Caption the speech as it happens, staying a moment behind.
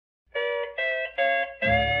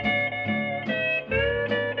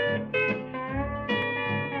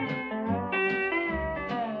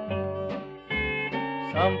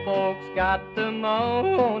got the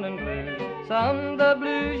moaning blues, some the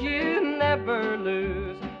blues you never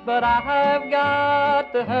lose. But I've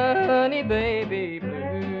got the honey baby blues.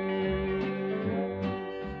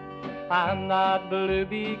 I'm not blue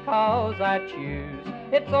because I choose,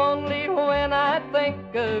 it's only when I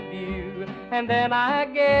think of you, and then I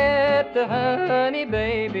get the honey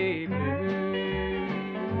baby blues.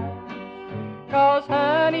 'Cause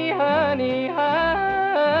honey, honey,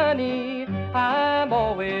 honey, I'm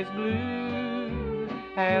always blue.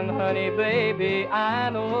 And honey baby, I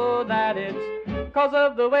know that it's 'cause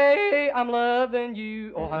of the way I'm loving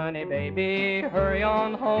you. Oh honey baby, hurry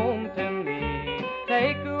on home to me.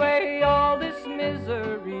 Take away all this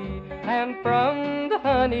misery, and from the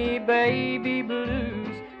honey baby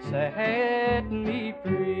blues, set me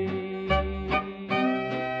free.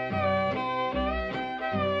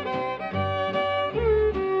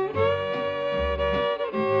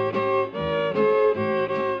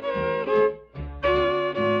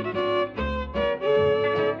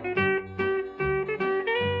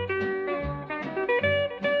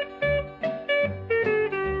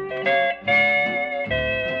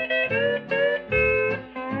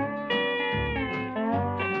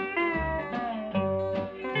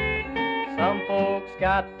 Some folks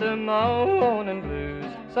got the moaning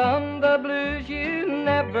blues, some the blues you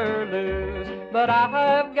never lose. But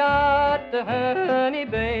I've got the honey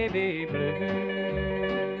baby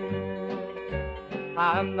blues.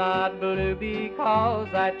 I'm not blue because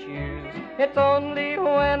I choose, it's only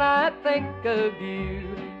when I think of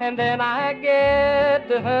you, and then I get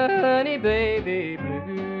the honey baby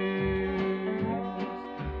blues.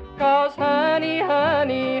 'Cause honey,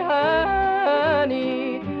 honey,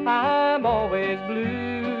 honey, I'm always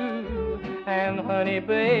blue. And honey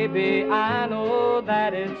baby, I know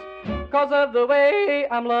that it's 'cause of the way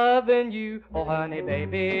I'm loving you. Oh honey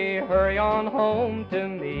baby, hurry on home to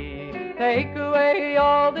me. Take away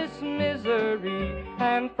all this misery,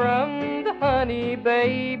 and from the honey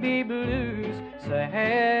baby blues,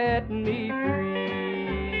 set me free.